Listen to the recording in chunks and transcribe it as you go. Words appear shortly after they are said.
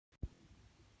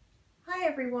Hi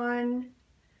everyone!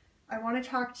 I want to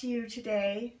talk to you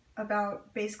today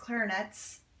about bass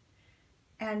clarinets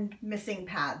and missing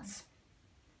pads.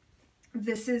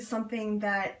 This is something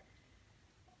that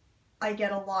I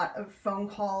get a lot of phone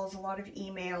calls, a lot of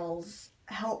emails.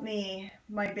 Help me,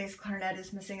 my bass clarinet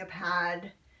is missing a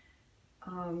pad.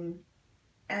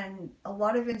 And a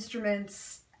lot of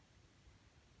instruments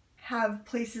have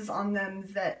places on them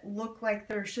that look like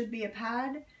there should be a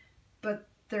pad, but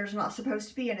there's not supposed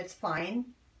to be, and it's fine.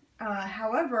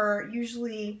 However,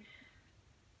 usually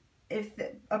if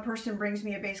a person brings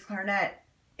me a bass clarinet,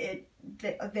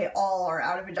 they all are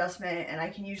out of adjustment, and I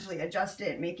can usually adjust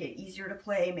it, make it easier to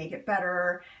play, make it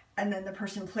better, and then the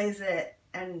person plays it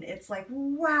and it's like,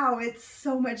 wow, it's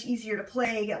so much easier to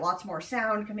play, get lots more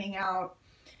sound coming out.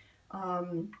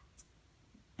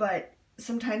 But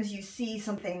sometimes you see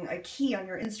something, a key on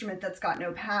your instrument that's got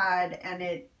no pad, and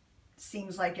it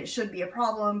seems like it should be a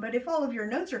problem, but if all of your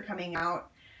notes are coming out,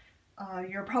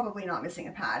 you're probably not missing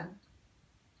a pad.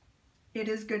 It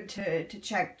is good to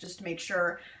check just to make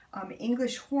sure.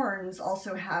 English horns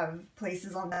also have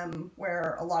places on them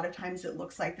where a lot of times it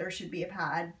looks like there should be a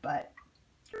pad, but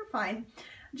you're fine.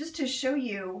 Just to show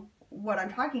you what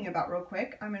I'm talking about real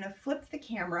quick, I'm going to flip the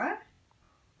camera.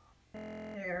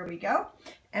 There we go.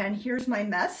 And here's my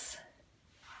mess.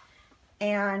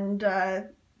 And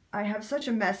I have such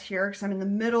a mess here because I'm in the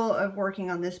middle of working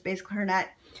on this bass clarinet,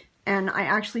 and I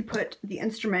actually put the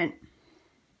instrument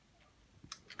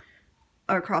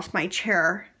across my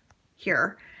chair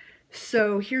here.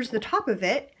 So here's the top of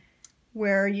it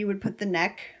where you would put the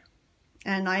neck,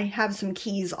 and I have some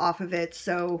keys off of it,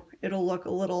 so it'll look a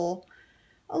little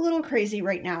crazy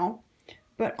right now.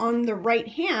 But on the right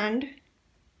hand,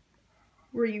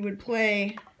 where you would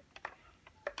play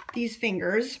these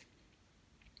fingers,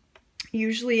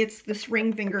 usually it's this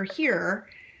ring finger here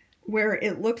where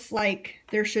it looks like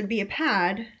there should be a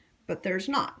pad, but there's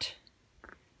not.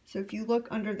 So if you look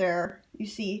under there, you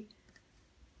see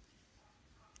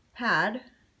pad,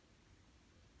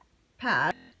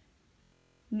 pad,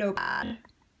 no pad.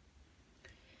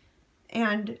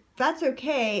 And that's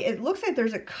okay. It looks like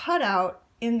there's a cutout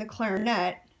in the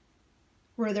clarinet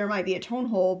where there might be a tone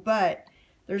hole, but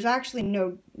there's actually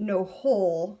no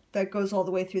hole that goes all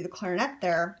the way through the clarinet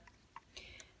there.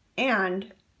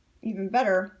 And even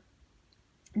better,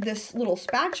 this little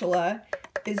spatula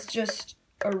is just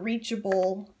a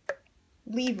reachable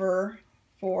lever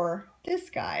for this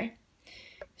guy.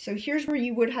 So here's where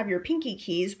you would have your pinky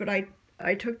keys, but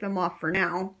I took them off for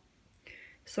now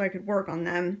so I could work on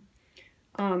them.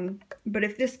 But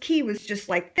if this key was just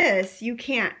like this, you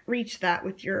can't reach that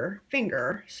with your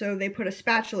finger. So they put a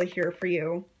spatula here for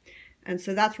you. And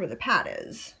so that's where the pad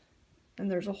is.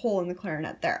 And there's a hole in the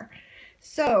clarinet there.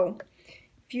 So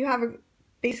if you have a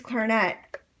bass clarinet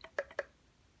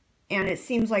and it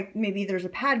seems like maybe there's a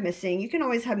pad missing, you can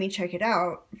always have me check it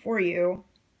out for you.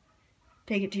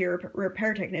 Take it to your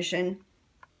repair technician.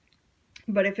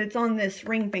 But if it's on this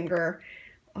ring finger,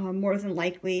 more than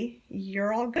likely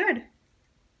you're all good.